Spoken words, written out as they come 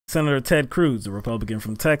Senator Ted Cruz, a Republican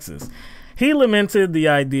from Texas. He lamented the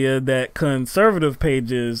idea that conservative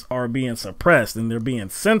pages are being suppressed and they're being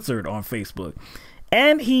censored on Facebook.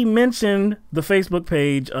 And he mentioned the Facebook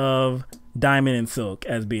page of Diamond and Silk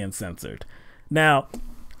as being censored. Now,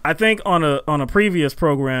 I think on a previous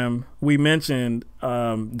program, we mentioned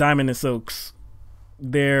Diamond and Silk's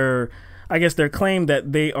their claim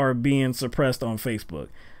that they are being suppressed on Facebook.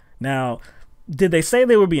 Now, did they say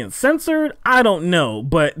they were being censored? I don't know,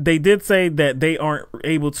 but they did say that they aren't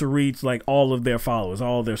able to reach like all of their followers,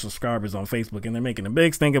 all of their subscribers on Facebook, and they're making a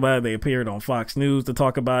big stink about it. They appeared on Fox News to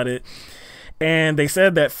talk about it, and they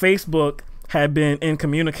said that Facebook had been in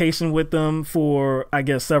communication with them for, I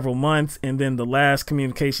guess, several months, and then the last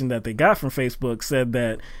communication that they got from Facebook said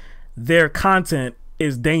that their content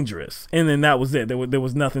is dangerous, and then that was it. There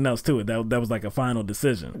was nothing else to it. That was like a final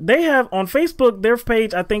decision. They have on Facebook, their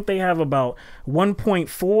page, I think they have about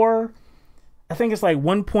 1.4, I think it's like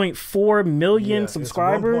 1.4 million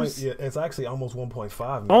subscribers. It's actually almost 1.5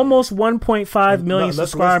 million. Almost 1.5 million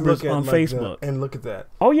subscribers on Facebook. And look at that.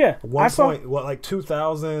 Oh yeah, I saw like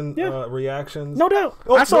 2,000 reactions. No doubt.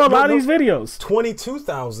 I saw a lot of these videos.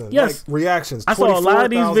 22,000 reactions. I saw a lot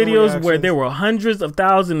of these videos where there were hundreds of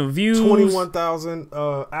thousands of views, 21,000,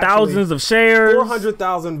 thousands of shares,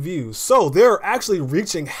 400,000 views. So they're actually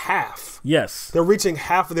reaching half. Yes, they're reaching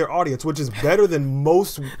half of their audience, which is better than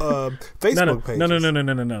most Facebook pages.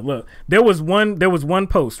 No. Look, there was one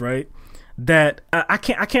post, right, that I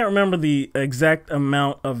can't remember the exact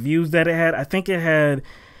amount of views that it had. I think it had,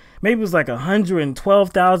 maybe it was like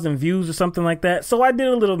 112,000 views or something like that. So I did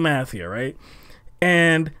a little math here, right,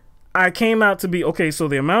 and I came out to be okay. So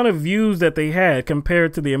the amount of views that they had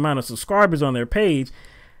compared to the amount of subscribers on their page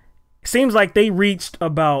seems like they reached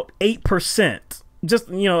about 8%. Just,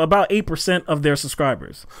 about 8% of their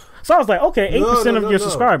subscribers. So I was like, okay, 8% of your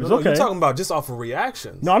subscribers. Okay. You're talking about just off of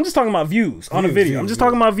reactions. No, I'm just talking about views on a video. I'm just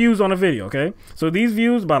talking about views on a video, okay? So these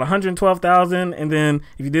views, about 112,000, and then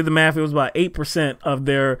if you did the math, it was about 8% of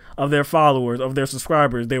their followers, of their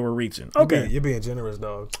subscribers they were reaching. Okay. You're being generous,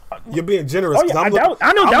 dog. You're being generous. Oh, yeah,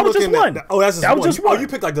 I know, that was just one. That was just one. Oh, you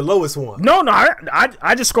picked like the lowest one. No,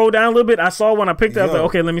 I just scrolled down a little bit. I saw one. I picked it up. Like,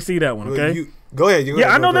 okay, let me see that one, okay? Go ahead.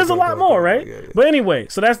 I know there's a lot more, right? But anyway,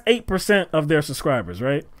 so that's 8% of their subscribers,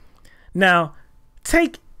 right? Now,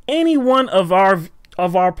 take any one of our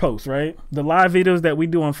posts, right? The live videos that we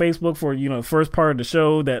do on Facebook for, first part of the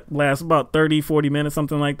show that lasts about 30, 40 minutes,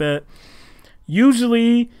 something like that.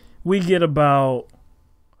 Usually we get about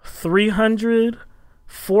 300,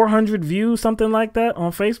 400 views, something like that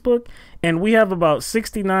on Facebook. And we have about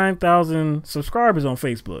 69,000 subscribers on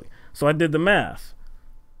Facebook. So I did the math.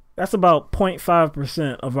 That's about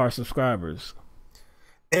 0.5% of our subscribers.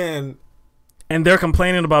 And they're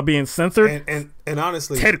complaining about being censored. And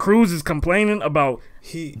honestly, Ted Cruz is complaining about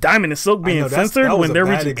Diamond and Silk being censored when they're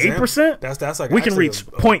reaching 8%. That's like we can reach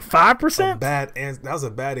 0.5%. That was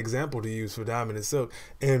a bad example to use for Diamond and Silk.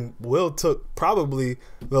 And Will took probably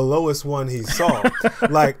the lowest one he saw.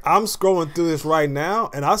 Like, I'm scrolling through this right now,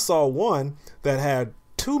 and I saw one that had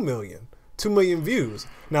 2 million views.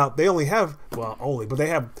 Now they only have but they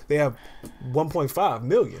have 1.5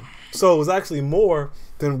 million. So it was actually more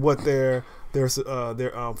than what their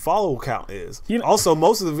follow count is. Also,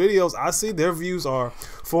 most of the videos I see, their views are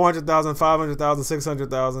 400,000, 500,000,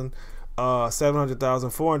 600,000, 700,000,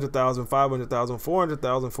 400,000, 500,000,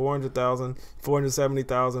 400,000, 400,000,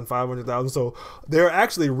 470,000, 500,000. So they're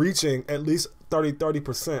actually reaching at least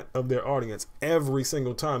 30% of their audience every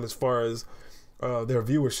single time as far as their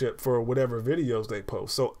viewership for whatever videos they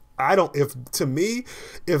post. So if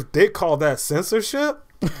they call that censorship,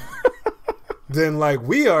 then like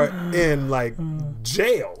we are in like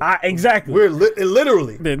jail. Exactly. We're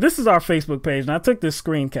literally. This is our Facebook page, and I took this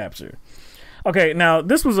screen capture. Okay, now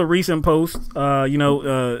this was a recent post.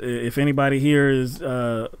 If anybody here is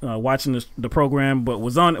watching the program, but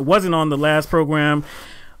wasn't on the last program,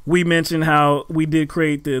 we mentioned how we did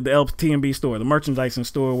create the LTMB store, the merchandising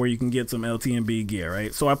store where you can get some LTMB gear,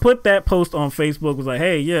 right? So I put that post on Facebook, was like,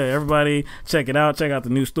 hey, yeah, everybody check it out. Check out the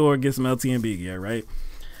new store, get some LTMB gear, right?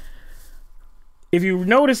 If you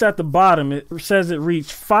notice at the bottom, it says it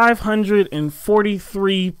reached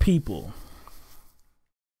 543 people.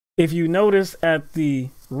 If you notice at the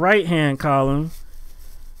right-hand column,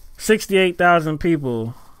 68,000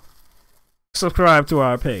 people subscribe to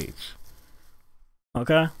our page.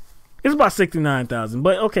 Okay? It's about 69,000,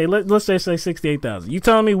 but okay, let's just say 68,000. You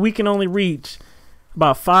telling me we can only reach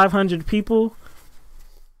about 500 people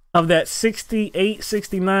of that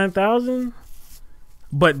 69,000?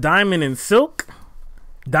 But Diamond and Silk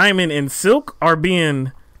are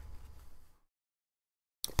being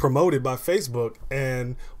promoted by Facebook,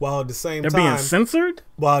 and while at the same they're time being censored,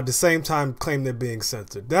 claim they're being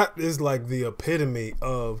censored. That is like the epitome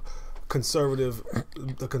of the conservative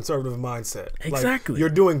mindset. Exactly. Like, you're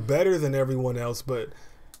doing better than everyone else, but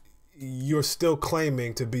you're still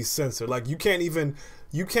claiming to be censored. Like, you can't even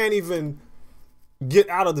get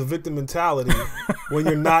out of the victim mentality when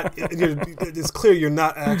you're not. It's clear you're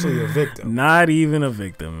not actually a victim. Not even a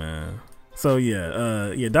victim, man. So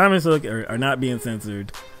Diamond Silk are not being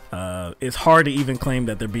censored. It's hard to even claim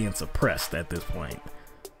that they're being suppressed at this point.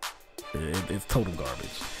 It's total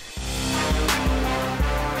garbage.